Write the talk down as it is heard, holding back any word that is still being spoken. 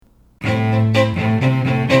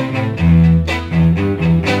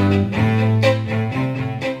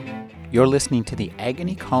You're listening to the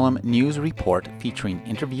Agony Column News Report featuring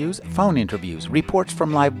interviews, phone interviews, reports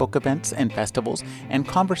from live book events and festivals, and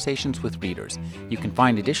conversations with readers. You can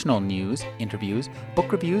find additional news, interviews,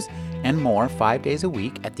 book reviews, and more 5 days a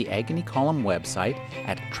week at the Agony Column website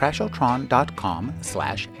at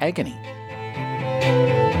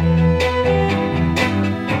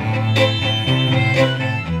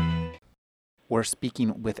trashotron.com/agony. We're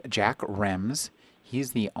speaking with Jack Rems.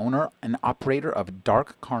 He's the owner and operator of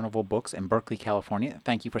Dark Carnival Books in Berkeley, California.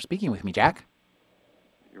 Thank you for speaking with me, Jack.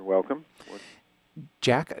 You're welcome.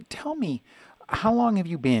 Jack, tell me, how long have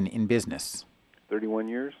you been in business? 31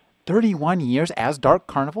 years. 31 years as Dark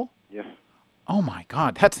Carnival? Yes. Oh my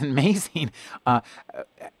God, that's amazing.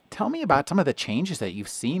 Tell me about some of the changes that you've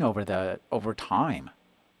seen over time.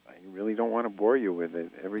 I really don't want to bore you with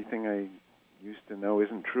it. Everything I used to know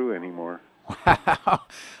isn't true anymore. Wow.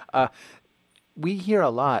 We hear a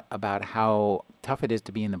lot about how tough it is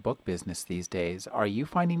to be in the book business these days. Are you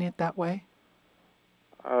finding it that way?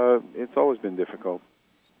 It's always been difficult.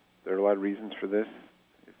 There are a lot of reasons for this.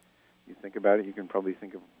 If you think about it, you can probably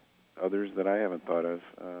think of others that I haven't thought of.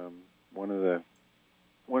 One of the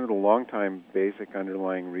long-time basic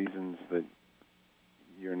underlying reasons that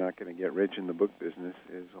you're not going to get rich in the book business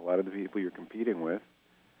is a lot of the people you're competing with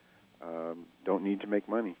don't need to make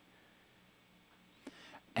money.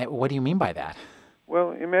 What do you mean by that?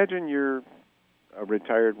 Well, imagine you're a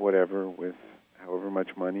retired whatever with however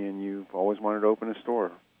much money, and you've always wanted to open a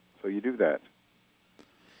store, so you do that.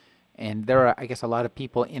 And there are, I guess, a lot of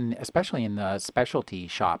people, especially in the specialty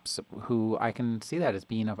shops, who I can see that as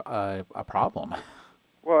being a problem.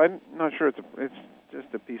 Well, I'm not sure it's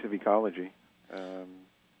just a piece of ecology.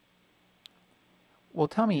 Well,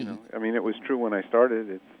 tell me. I mean, it was true when I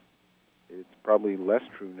started. It's probably less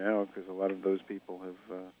true now because a lot of those people have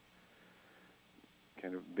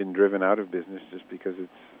kind of been driven out of business just because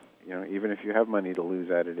it's, even if you have money to lose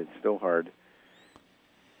at it, it's still hard.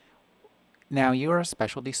 Now, you're a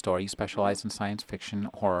specialty store. You specialize in science fiction,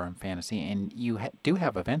 horror, and fantasy, and you do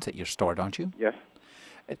have events at your store, don't you? Yes.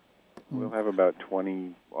 We'll have about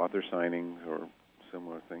 20 author signings or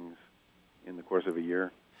similar things in the course of a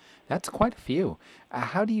year. That's quite a few.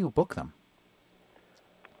 How do you book them?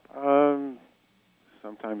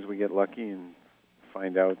 Sometimes we get lucky and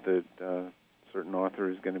find out that a certain author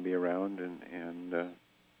is going to be around, and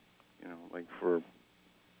like for,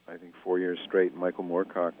 I think, 4 years straight, Michael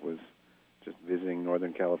Moorcock was just visiting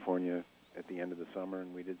Northern California at the end of the summer,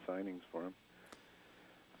 and we did signings for him.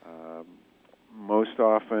 Most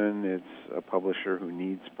often, it's a publisher who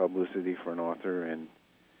needs publicity for an author, and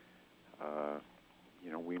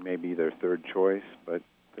we may be their third choice, but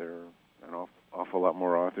there are an awful lot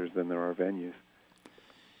more authors than there are venues.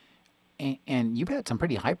 And you've had some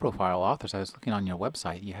pretty high-profile authors. I was looking on your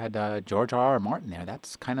website. You had George R.R. Martin there.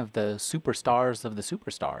 That's kind of the superstars of the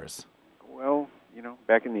superstars. Well,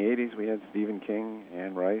 back in the 80s, we had Stephen King,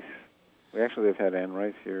 Anne Rice. We actually have had Anne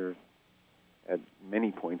Rice here at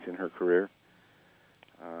many points in her career.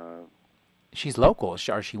 She's local, or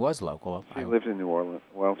she was local. She lives in New Orleans.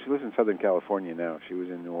 Well, she lives in Southern California now. She was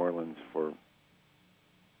in New Orleans for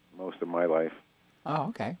most of my life. Oh,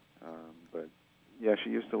 okay. But yeah,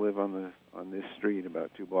 she used to live on this street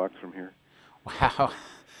about 2 blocks from here. Wow.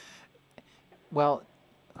 Well,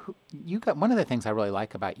 you got one of the things I really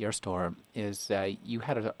like about your store is you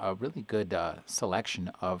had a really good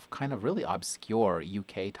selection of kind of really obscure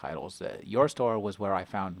UK titles. Your store was where I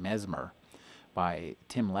found Mesmer by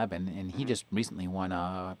Tim Levin, and he just recently won,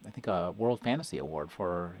 I think, a World Fantasy Award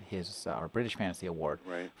for his, or British Fantasy Award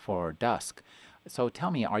for Dusk. So tell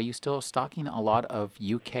me, are you still stocking a lot of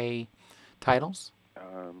UK titles?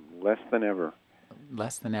 Less than ever.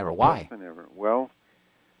 Less than ever. Why? Less than ever. Well,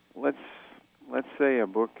 let's say a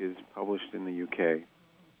book is published in the UK.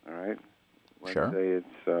 All right. Let's say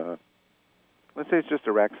it's just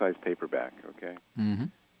a rack-size paperback. Okay. Mm-hmm.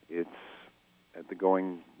 It's at the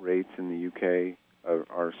going rates in the UK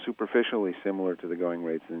are superficially similar to the going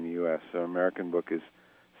rates in the U.S. So, American book is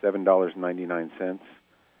 $7.99.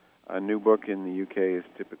 A new book in the UK is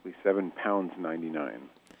typically £7.99.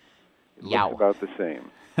 It looks about the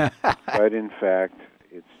same. But in fact,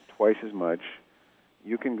 it's twice as much.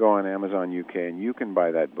 You can go on Amazon UK and you can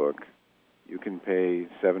buy that book. You can pay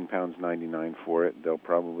 £7.99 for it. They'll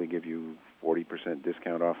probably give you 40%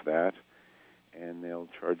 discount off that, and they'll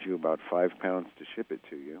charge you about £5 to ship it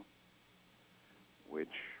to you,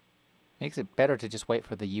 which makes it better to just wait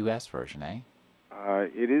for the U.S. version, eh?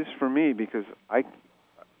 It is for me because I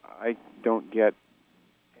don't get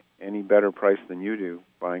any better price than you do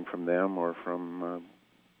buying from them or from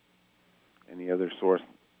any other source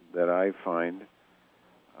that I find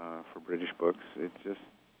for British books. It just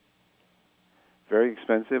very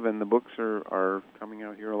expensive, and the books are coming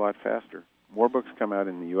out here a lot faster. More books come out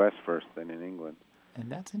in the U.S. first than in England.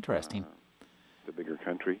 And that's interesting. It's a bigger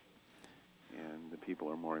country, and the people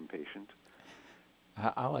are more impatient.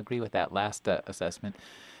 I'll agree with that last assessment.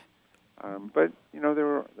 But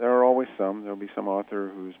there are always some. There'll be some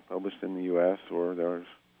author who's published in the U.S. or there's,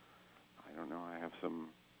 I don't know. I have some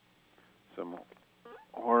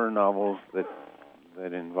horror novels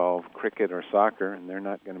that involve cricket or soccer, and they're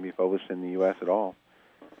not going to be published in the U.S. at all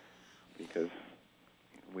because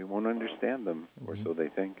we won't understand them, or so they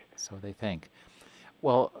think. So they think.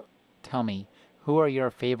 Well, tell me, who are your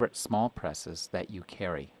favorite small presses that you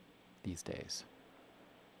carry these days?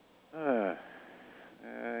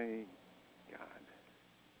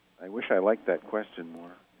 I wish I liked that question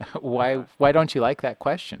more. Why don't you like that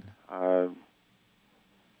question?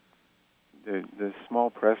 The small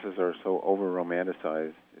presses are so over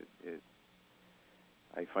romanticized.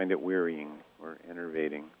 I find it wearying or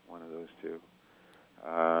enervating. One of those two.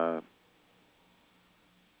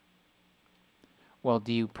 Well,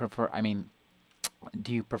 do you prefer? I mean,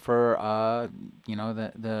 do you prefer?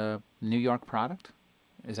 The New York product?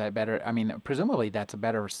 Is that better? I mean, presumably that's a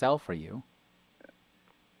better sell for you.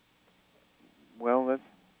 Well,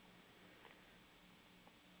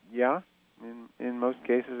 yeah. In most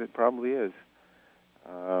cases, it probably is.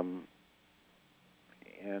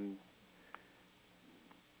 And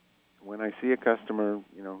when I see a customer,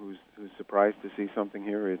 who's surprised to see something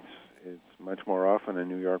here, it's much more often a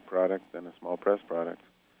New York product than a small press product.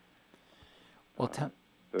 Well,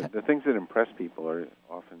 the things that impress people are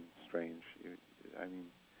often strange.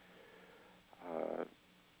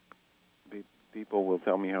 People will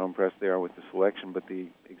tell me how impressed they are with the selection, but the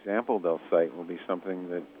example they'll cite will be something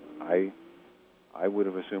that I would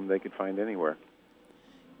have assumed they could find anywhere.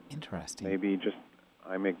 Interesting. Maybe just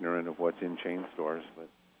I'm ignorant of what's in chain stores, but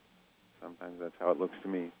sometimes that's how it looks to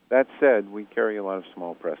me. That said, we carry a lot of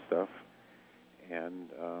small press stuff and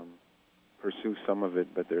pursue some of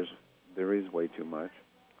it, but there is way too much.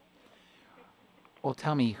 Well,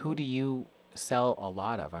 tell me, who do you sell a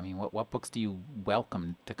lot of? I mean, what books do you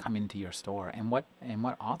welcome to come into your store, and what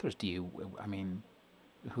authors do you? I mean,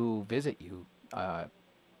 who visit you,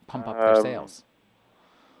 pump up their sales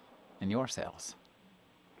and your sales?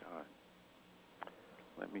 God,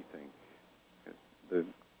 let me think.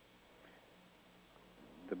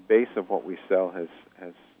 The base of what we sell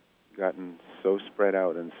has gotten so spread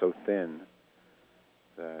out and so thin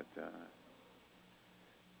that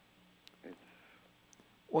it's...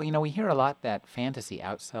 Well, we hear a lot that fantasy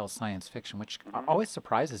outsells science fiction, which always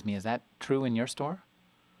surprises me. Is that true in your store?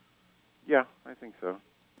 Yeah, I think so.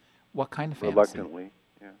 What kind of fantasy? Reluctantly,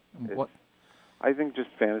 yeah. What? I think just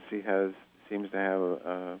fantasy seems to have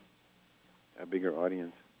a bigger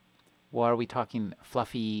audience. Well, are we talking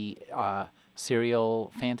fluffy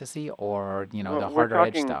serial fantasy, or the Well, harder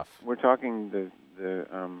edge stuff? We're talking the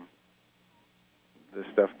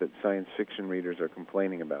stuff that science fiction readers are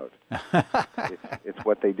complaining about. It's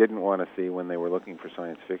what they didn't want to see when they were looking for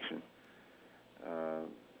science fiction.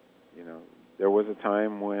 There was a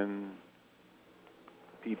time when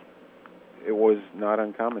it was not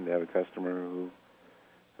uncommon to have a customer who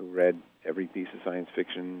read every piece of science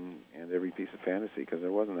fiction and every piece of fantasy because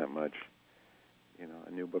there wasn't that much.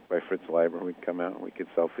 A new book by Fritz Leiber would come out and we could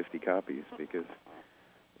sell 50 copies because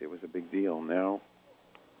it was a big deal. Now,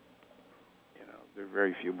 there are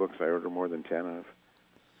very few books I order more than 10 of.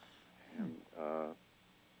 And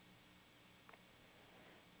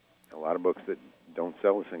a lot of books that don't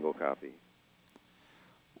sell a single copy.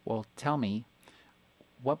 Well, tell me,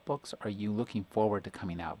 what books are you looking forward to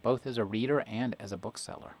coming out, both as a reader and as a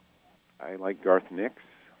bookseller? I like Garth Nix,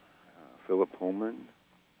 Philip Pullman.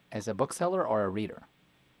 As a bookseller or a reader?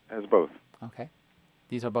 As both. Okay.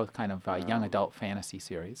 These are both kind of young adult fantasy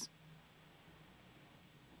series.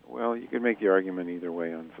 Well, you could make the argument either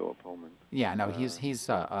way on Philip Pullman. Yeah, no, he's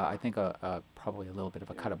I think probably a little bit of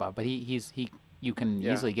a cut above, but you can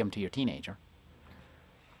easily give him to your teenager.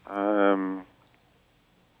 I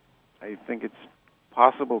think it's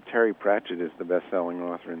possible Terry Pratchett is the best-selling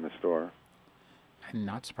author in the store. And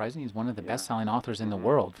not surprising, he's one of the best-selling authors in the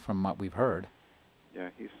world, from what we've heard. Yeah,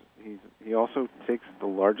 he also takes the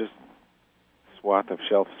largest swath of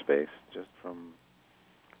shelf space just from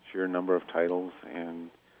sheer number of titles, and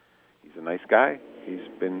he's a nice guy. He's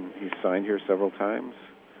signed here several times,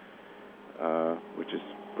 which is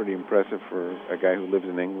pretty impressive for a guy who lives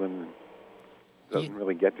in England and doesn't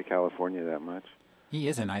really get to California that much. He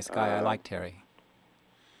is a nice guy. I like Terry.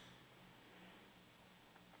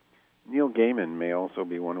 Neil Gaiman may also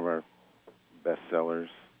be one of our bestsellers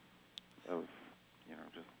of,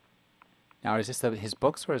 just Now, is this his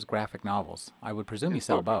books or his graphic novels? I would presume you His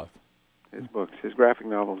sell books. both. His books. His graphic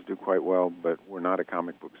novels do quite well, but we're not a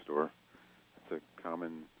comic book store. It's a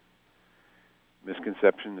common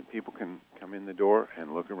misconception that people can come in the door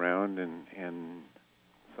and look around and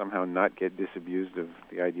somehow not get disabused of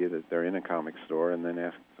the idea that they're in a comic store and then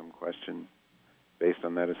ask some question based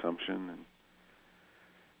on that assumption. And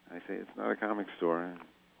I say it's not a comic store, and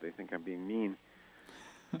they think I'm being mean.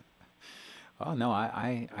 Oh no,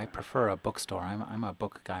 I prefer a bookstore. I'm a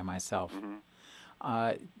book guy myself. Mm-hmm.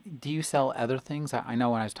 Do you sell other things? I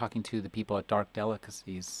know when I was talking to the people at Dark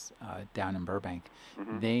Delicacies down in Burbank,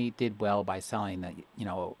 Mm-hmm. they did well by selling the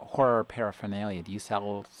horror paraphernalia. Do you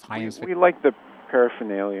sell science We fiction? like the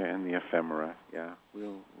paraphernalia and the ephemera. Yeah,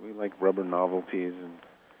 we like rubber novelties and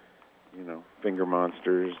finger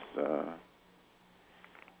monsters.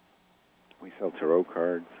 We sell tarot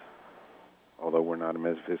cards, although we're not a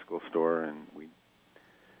metaphysical store, and we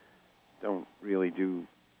don't really do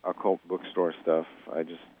occult bookstore stuff.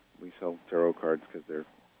 We sell tarot cards because they're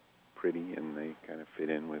pretty and they kind of fit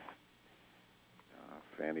in with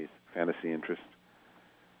fantasy interest.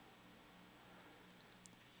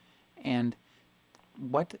 And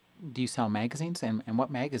what do you sell magazines? And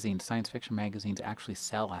what magazines, science fiction magazines, actually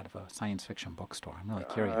sell out of a science fiction bookstore? I'm really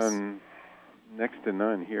curious. Next to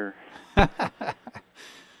none here.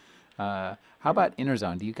 How about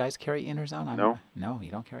Interzone? Do you guys carry Interzone? No. No,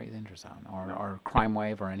 you don't carry the Interzone. No. Or Crime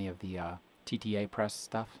Wave or any of the TTA Press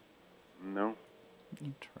stuff? No.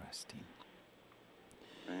 Interesting.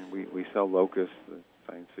 And we sell Locus, the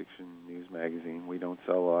science fiction news magazine. We don't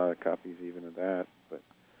sell a lot of copies even of that, but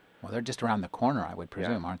Well, they're just around the corner, I would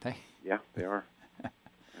presume, aren't they? yeah, they are.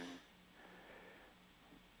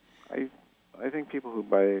 I think people who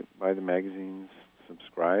buy the magazines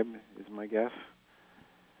subscribe, is my guess.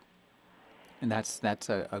 And that's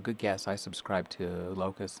a good guess. I subscribe to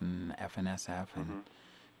Locus and FNSF, and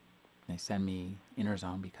they send me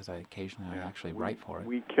Interzone because I occasionally actually write for it.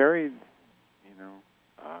 We carried,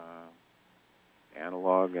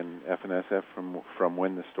 Analog and FNSF from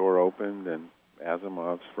when the store opened, and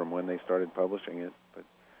Asimov's from when they started publishing it. But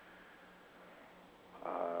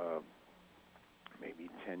maybe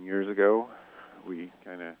 10 years ago, we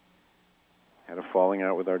kind of had a falling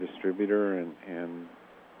out with our distributor and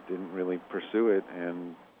didn't really pursue it,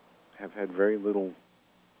 and have had very little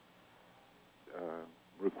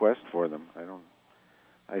request for them.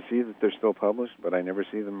 I see that they're still published, but I never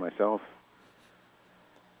see them myself.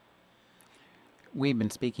 We've been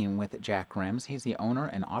speaking with Jack Rems. He's the owner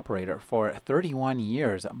and operator for 31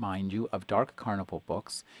 years, mind you, of Dark Carnival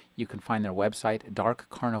Books. You can find their website,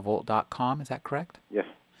 darkcarnival.com. Is that correct? Yes.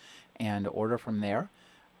 And order from there.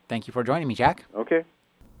 Thank you for joining me, Jack. Okay.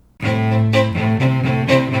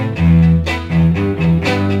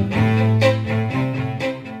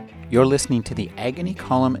 You're listening to the Agony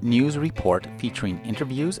Column News Report, featuring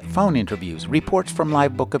interviews, phone interviews, reports from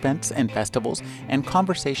live book events and festivals, and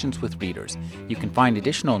conversations with readers. You can find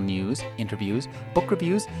additional news, interviews, book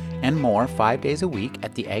reviews, and more 5 days a week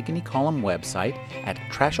at the Agony Column website at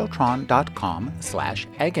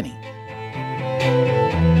trashotron.com/agony.